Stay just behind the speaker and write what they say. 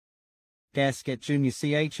Gascat Junior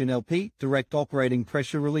CH&LP, direct operating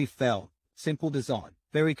pressure relief valve. Simple design.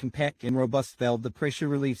 Very compact and robust valve. The Pressure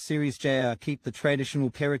Relief Series JR keep the traditional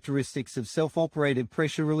characteristics of self-operated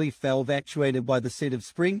pressure relief valve actuated by the set of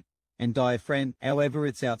spring and diaphragm. However,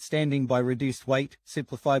 it's outstanding by reduced weight,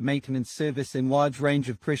 simplified maintenance service and large range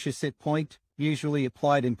of pressure set point, usually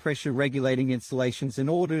applied in pressure regulating installations in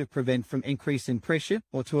order to prevent from increase in pressure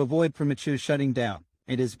or to avoid premature shutting down.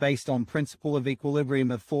 It is based on principle of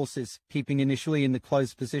equilibrium of forces, keeping initially in the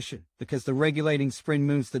closed position, because the regulating spring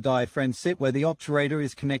moves the diaphragm set where the obturator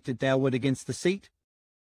is connected downward against the seat.